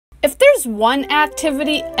If there's one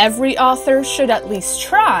activity every author should at least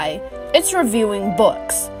try, it's reviewing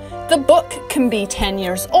books. The book can be 10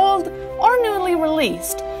 years old or newly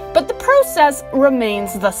released, but the process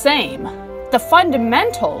remains the same. The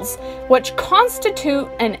fundamentals, which constitute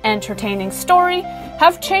an entertaining story,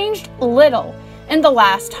 have changed little in the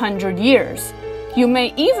last 100 years. You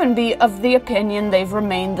may even be of the opinion they've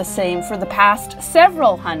remained the same for the past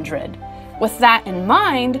several hundred. With that in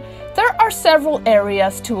mind, there are several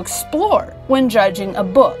areas to explore when judging a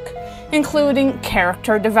book, including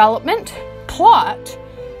character development, plot,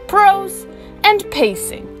 prose, and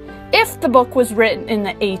pacing. If the book was written in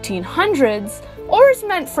the 1800s or is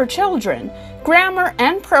meant for children, grammar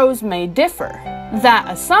and prose may differ. That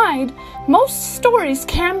aside, most stories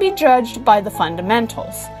can be judged by the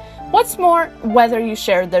fundamentals. What's more, whether you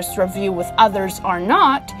share this review with others or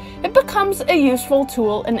not, it becomes a useful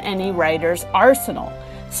tool in any writer's arsenal,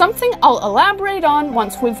 something I'll elaborate on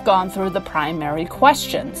once we've gone through the primary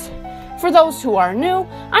questions. For those who are new,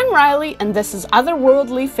 I'm Riley and this is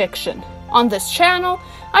Otherworldly Fiction. On this channel,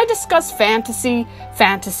 I discuss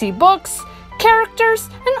fantasy books, characters,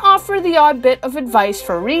 and offer the odd bit of advice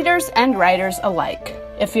for readers and writers alike.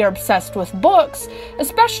 If you're obsessed with books,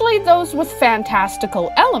 especially those with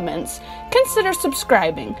fantastical elements, consider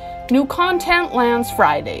subscribing. New content lands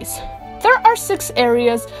Fridays. There are 6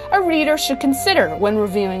 areas a reader should consider when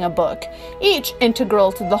reviewing a book, each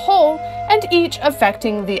integral to the whole and each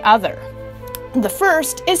affecting the other. The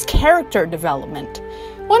first is character development.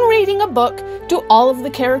 When reading a book, do all of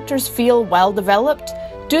the characters feel well developed?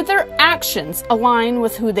 Do their actions align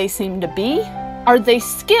with who they seem to be? Are they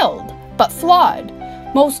skilled but flawed?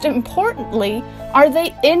 Most importantly, are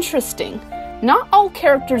they interesting? Not all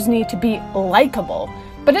characters need to be likable,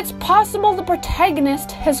 but it's possible the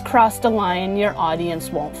protagonist has crossed a line your audience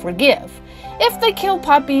won't forgive. If they kill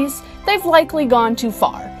puppies, they've likely gone too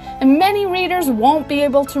far, and many readers won't be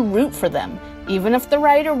able to root for them, even if the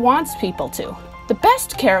writer wants people to. The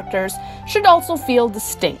best characters should also feel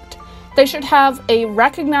distinct. They should have a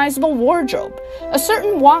recognizable wardrobe, a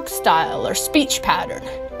certain walk style or speech pattern,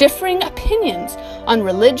 differing opinions on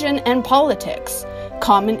religion and politics,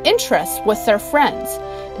 common interests with their friends,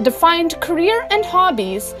 defined career and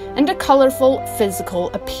hobbies, and a colorful physical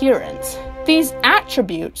appearance. These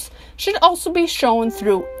attributes should also be shown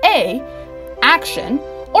through A, action,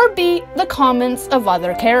 or B, the comments of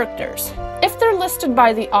other characters. If they're listed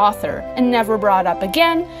by the author and never brought up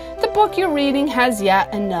again, the book you're reading has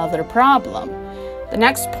yet another problem. The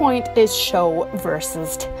next point is show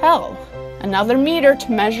versus tell. Another meter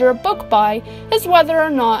to measure a book by is whether or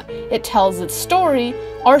not it tells its story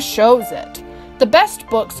or shows it. The best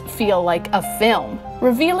books feel like a film,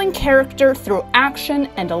 revealing character through action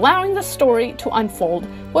and allowing the story to unfold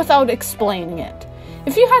without explaining it.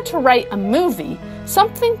 If you had to write a movie,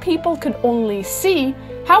 something people could only see,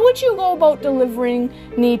 how would you go about delivering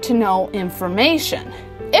need-to-know information?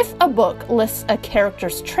 If a book lists a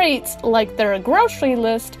character's traits like they're a grocery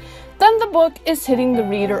list, then the book is hitting the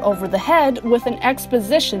reader over the head with an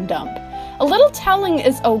exposition dump. A little telling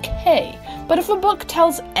is okay, but if a book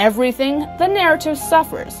tells everything, the narrative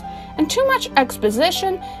suffers, and too much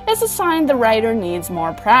exposition is a sign the writer needs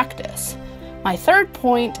more practice. My third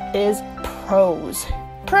point is prose.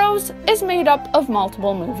 Prose is made up of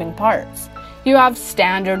multiple moving parts. You have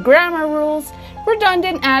standard grammar rules,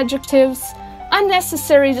 redundant adjectives,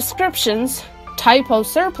 unnecessary descriptions, typo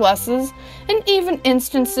surpluses, and even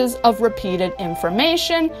instances of repeated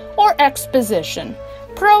information or exposition.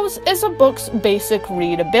 Prose is a book's basic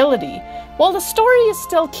readability. While the story is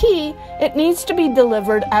still key, it needs to be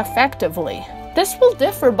delivered effectively. This will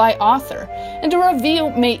differ by author, and a review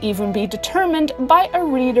may even be determined by a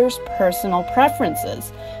reader's personal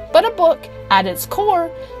preferences. But a book, at its core,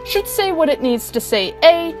 should say what it needs to say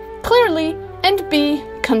A, clearly, and B,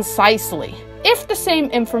 concisely. If the same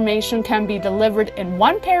information can be delivered in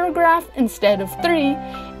 1 paragraph instead of 3,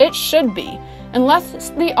 it should be,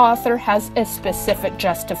 unless the author has a specific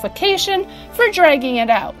justification for dragging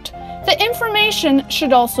it out. The information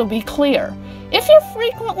should also be clear. If you're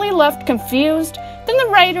frequently left confused, then the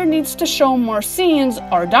writer needs to show more scenes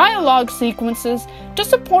or dialogue sequences to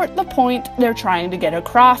support the point they're trying to get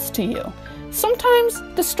across to you. Sometimes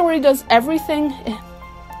the story does everything it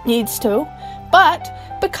needs to,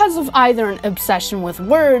 but because of either an obsession with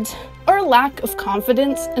words or a lack of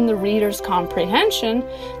confidence in the reader's comprehension,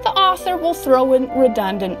 the author will throw in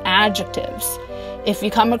redundant adjectives. If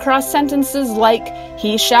you come across sentences like,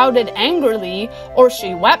 he shouted angrily, or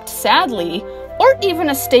she wept sadly, or even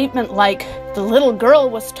a statement like, the little girl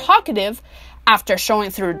was talkative, after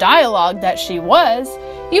showing through dialogue that she was,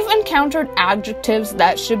 you've encountered adjectives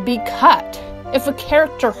that should be cut. If a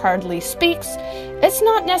character hardly speaks, it's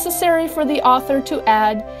not necessary for the author to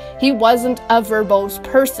add, "He wasn't a verbose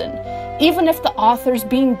person," even if the author's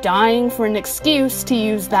been dying for an excuse to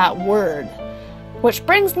use that word. Which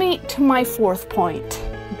brings me to my fourth point: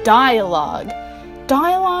 dialogue.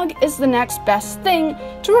 Dialogue is the next best thing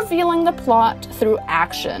to revealing the plot through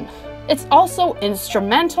action. It's also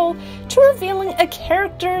instrumental to revealing a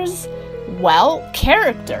character's,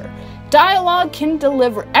 character. Dialogue can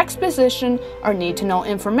deliver exposition or need-to-know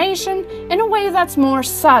information in a way that's more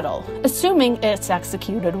subtle, assuming it's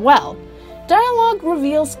executed well. Dialogue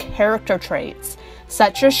reveals character traits,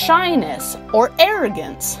 such as shyness or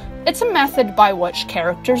arrogance. It's a method by which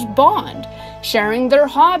characters bond, sharing their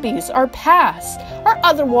hobbies or pasts, or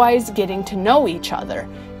otherwise getting to know each other.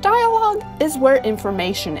 Dialogue is where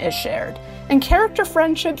information is shared, and character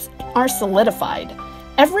friendships are solidified.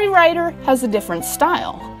 Every writer has a different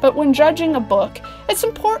style, but when judging a book, it's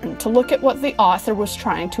important to look at what the author was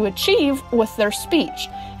trying to achieve with their speech,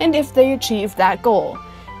 and if they achieved that goal.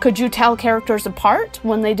 Could you tell characters apart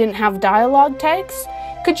when they didn't have dialogue tags?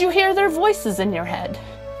 Could you hear their voices in your head?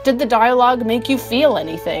 Did the dialogue make you feel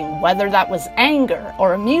anything, whether that was anger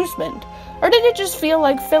or amusement, or did it just feel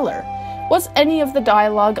like filler? Was any of the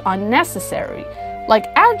dialogue unnecessary? Like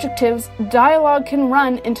adjectives, dialogue can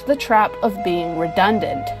run into the trap of being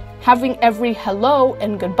redundant. Having every hello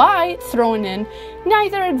and goodbye thrown in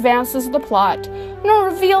neither advances the plot nor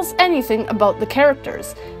reveals anything about the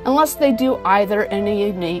characters, unless they do either in a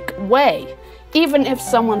unique way. Even if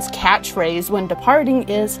someone's catchphrase when departing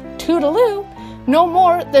is "toodaloo," no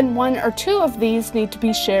more than one or two of these need to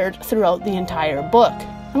be shared throughout the entire book,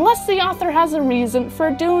 unless the author has a reason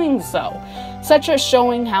for doing so, such as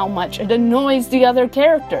showing how much it annoys the other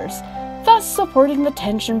characters, thus supporting the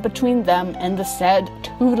tension between them and the said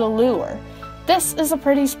toodalooer. This is a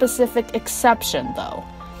pretty specific exception, though.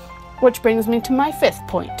 Which brings me to my fifth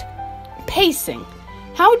point: pacing.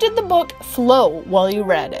 How did the book flow while you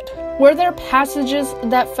read it? Were there passages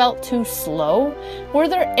that felt too slow? Were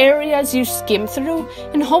there areas you skimmed through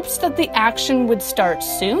in hopes that the action would start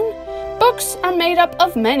soon? Books are made up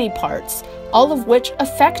of many parts, all of which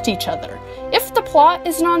affect each other. If the plot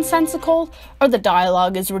is nonsensical or the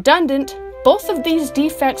dialogue is redundant, both of these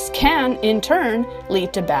defects can, in turn,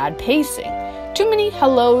 lead to bad pacing. Too many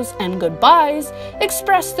hellos and goodbyes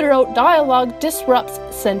expressed throughout dialogue disrupts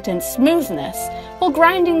sentence smoothness, while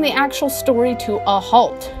grinding the actual story to a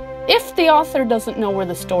halt. If the author doesn't know where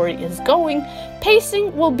the story is going,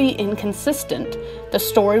 pacing will be inconsistent. The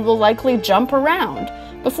story will likely jump around.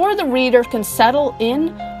 Before the reader can settle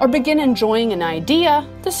in or begin enjoying an idea,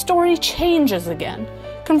 the story changes again.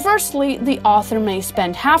 Conversely, the author may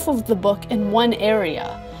spend half of the book in one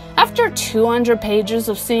area. After 200 pages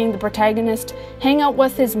of seeing the protagonist hang out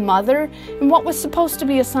with his mother in what was supposed to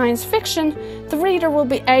be a science fiction, the reader will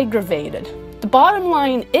be aggravated. The bottom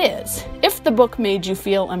line is, if the book made you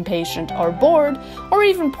feel impatient or bored, or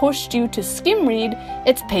even pushed you to skim read,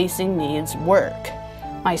 its pacing needs work.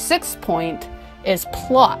 My sixth point is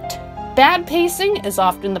plot. Bad pacing is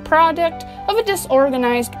often the product of a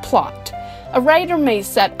disorganized plot. A writer may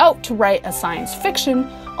set out to write a science fiction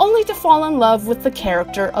only to fall in love with the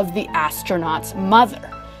character of the astronaut's mother.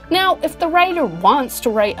 Now, if the writer wants to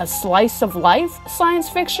write a slice of life science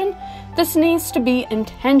fiction, this needs to be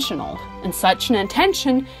intentional, and such an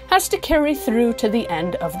intention has to carry through to the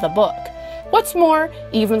end of the book. What's more,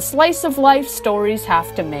 even slice of life stories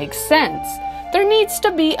have to make sense. There needs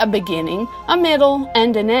to be a beginning, a middle,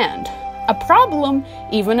 and an end. A problem,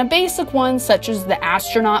 even a basic one such as the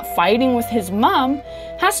astronaut fighting with his mom,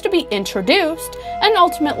 has to be introduced and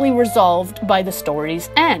ultimately resolved by the story's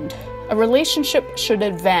end. A relationship should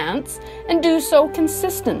advance and do so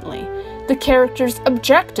consistently. The character's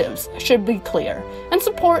objectives should be clear and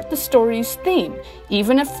support the story's theme,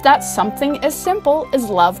 even if that's something as simple as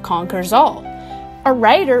love conquers all. A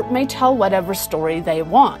writer may tell whatever story they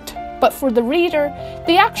want, but for the reader,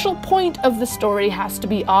 the actual point of the story has to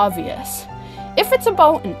be obvious. If it's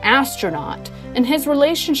about an astronaut and his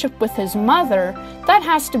relationship with his mother, that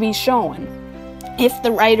has to be shown. If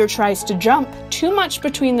the writer tries to jump too much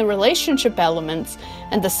between the relationship elements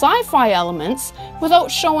and the sci-fi elements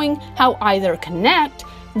without showing how either connect,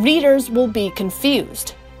 readers will be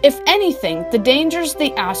confused. If anything, the dangers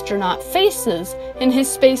the astronaut faces in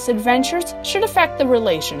his space adventures should affect the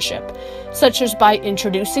relationship, such as by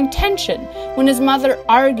introducing tension when his mother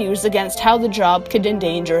argues against how the job could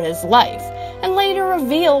endanger his life, and later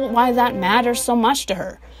reveal why that matters so much to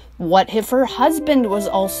her. What if her husband was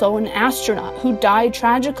also an astronaut who died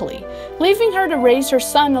tragically, leaving her to raise her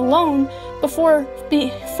son alone before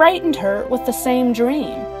he frightened her with the same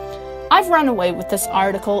dream? I've run away with this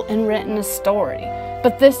article and written a story,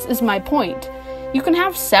 but this is my point. You can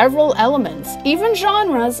have several elements, even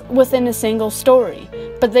genres, within a single story,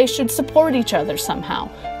 but they should support each other somehow.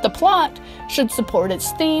 The plot should support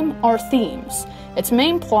its theme or themes. Its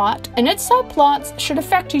main plot and its subplots should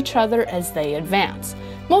affect each other as they advance.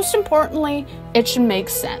 Most importantly, it should make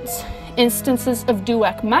sense. Instances of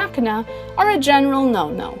deus machina are a general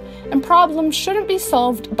no-no, and problems shouldn't be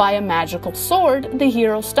solved by a magical sword the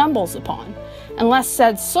hero stumbles upon, unless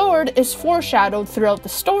said sword is foreshadowed throughout the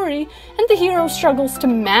story and the hero struggles to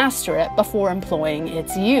master it before employing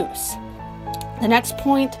its use. The next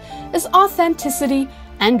point is authenticity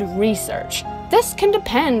and research. This can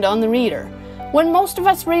depend on the reader. When most of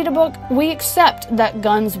us read a book, we accept that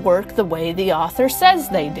guns work the way the author says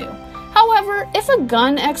they do. However, if a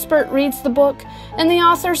gun expert reads the book and the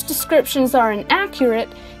author's descriptions are inaccurate,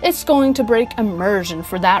 it's going to break immersion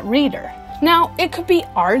for that reader. Now, it could be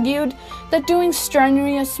argued that doing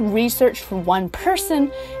strenuous research for one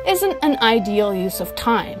person isn't an ideal use of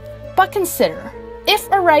time, but consider,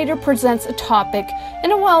 if a writer presents a topic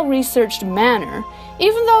in a well-researched manner,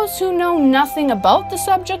 even those who know nothing about the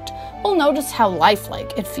subject will notice how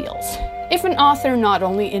lifelike it feels. If an author not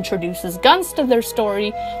only introduces guns to their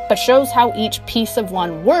story, but shows how each piece of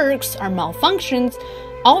one works or malfunctions,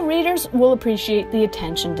 all readers will appreciate the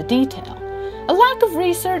attention to detail. A lack of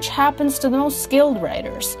research happens to the most skilled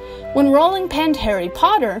writers. When Rowling penned Harry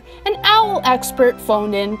Potter, an owl expert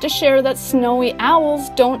phoned in to share that snowy owls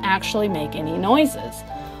don't actually make any noises.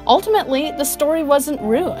 Ultimately, the story wasn't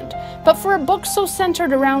ruined, but for a book so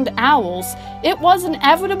centered around owls, it was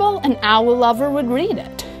inevitable an owl lover would read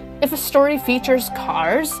it. If a story features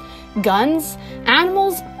cars, guns,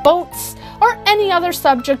 animals, boats, or any other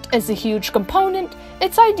subject as a huge component,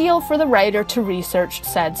 it's ideal for the writer to research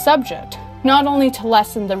said subject, not only to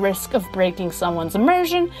lessen the risk of breaking someone's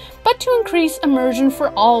immersion, but to increase immersion for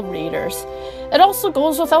all readers. It also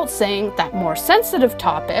goes without saying that more sensitive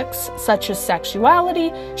topics, such as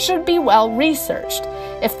sexuality, should be well researched.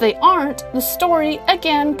 If they aren't, the story,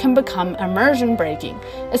 again, can become immersion-breaking,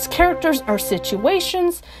 as characters or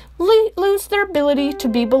situations lose their ability to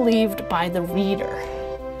be believed by the reader.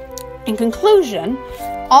 In conclusion,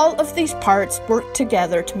 all of these parts work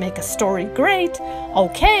together to make a story great,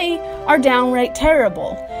 okay, or downright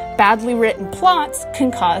terrible. Badly written plots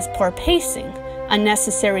can cause poor pacing.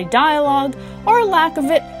 Unnecessary dialogue, or a lack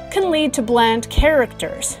of it, can lead to bland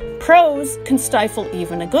characters. Prose can stifle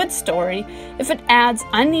even a good story if it adds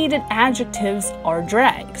unneeded adjectives or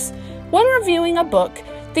drags. When reviewing a book,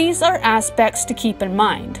 these are aspects to keep in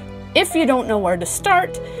mind. If you don't know where to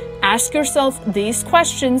start, ask yourself these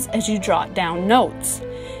questions as you jot down notes.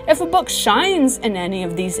 If a book shines in any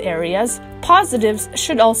of these areas, positives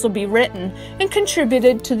should also be written and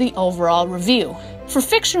contributed to the overall review. For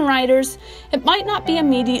fiction writers, it might not be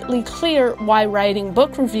immediately clear why writing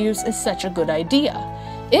book reviews is such a good idea.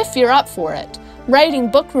 If you're up for it, writing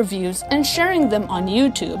book reviews and sharing them on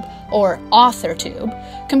YouTube, or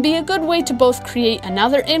AuthorTube, can be a good way to both create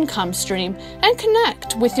another income stream and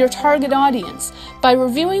connect with your target audience by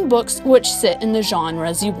reviewing books which sit in the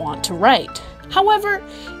genres you want to write. However,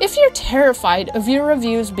 if you're terrified of your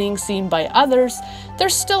reviews being seen by others,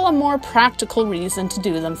 there's still a more practical reason to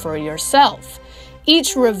do them for yourself.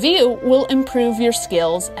 Each review will improve your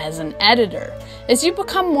skills as an editor. As you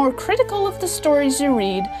become more critical of the stories you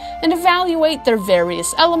read and evaluate their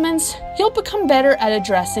various elements, you'll become better at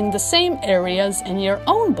addressing the same areas in your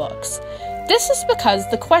own books. This is because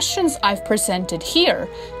the questions I've presented here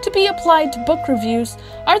to be applied to book reviews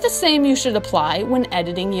are the same you should apply when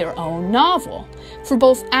editing your own novel. For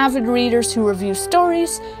both avid readers who review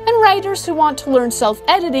stories and writers who want to learn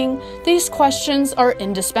self-editing, these questions are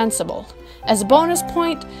indispensable. As a bonus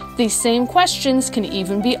point, these same questions can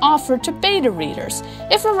even be offered to beta readers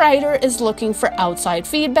if a writer is looking for outside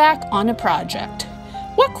feedback on a project.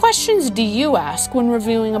 What questions do you ask when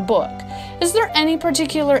reviewing a book? Is there any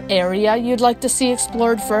particular area you'd like to see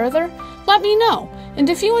explored further? Let me know, and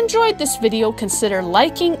if you enjoyed this video, consider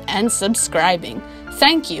liking and subscribing.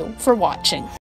 Thank you for watching.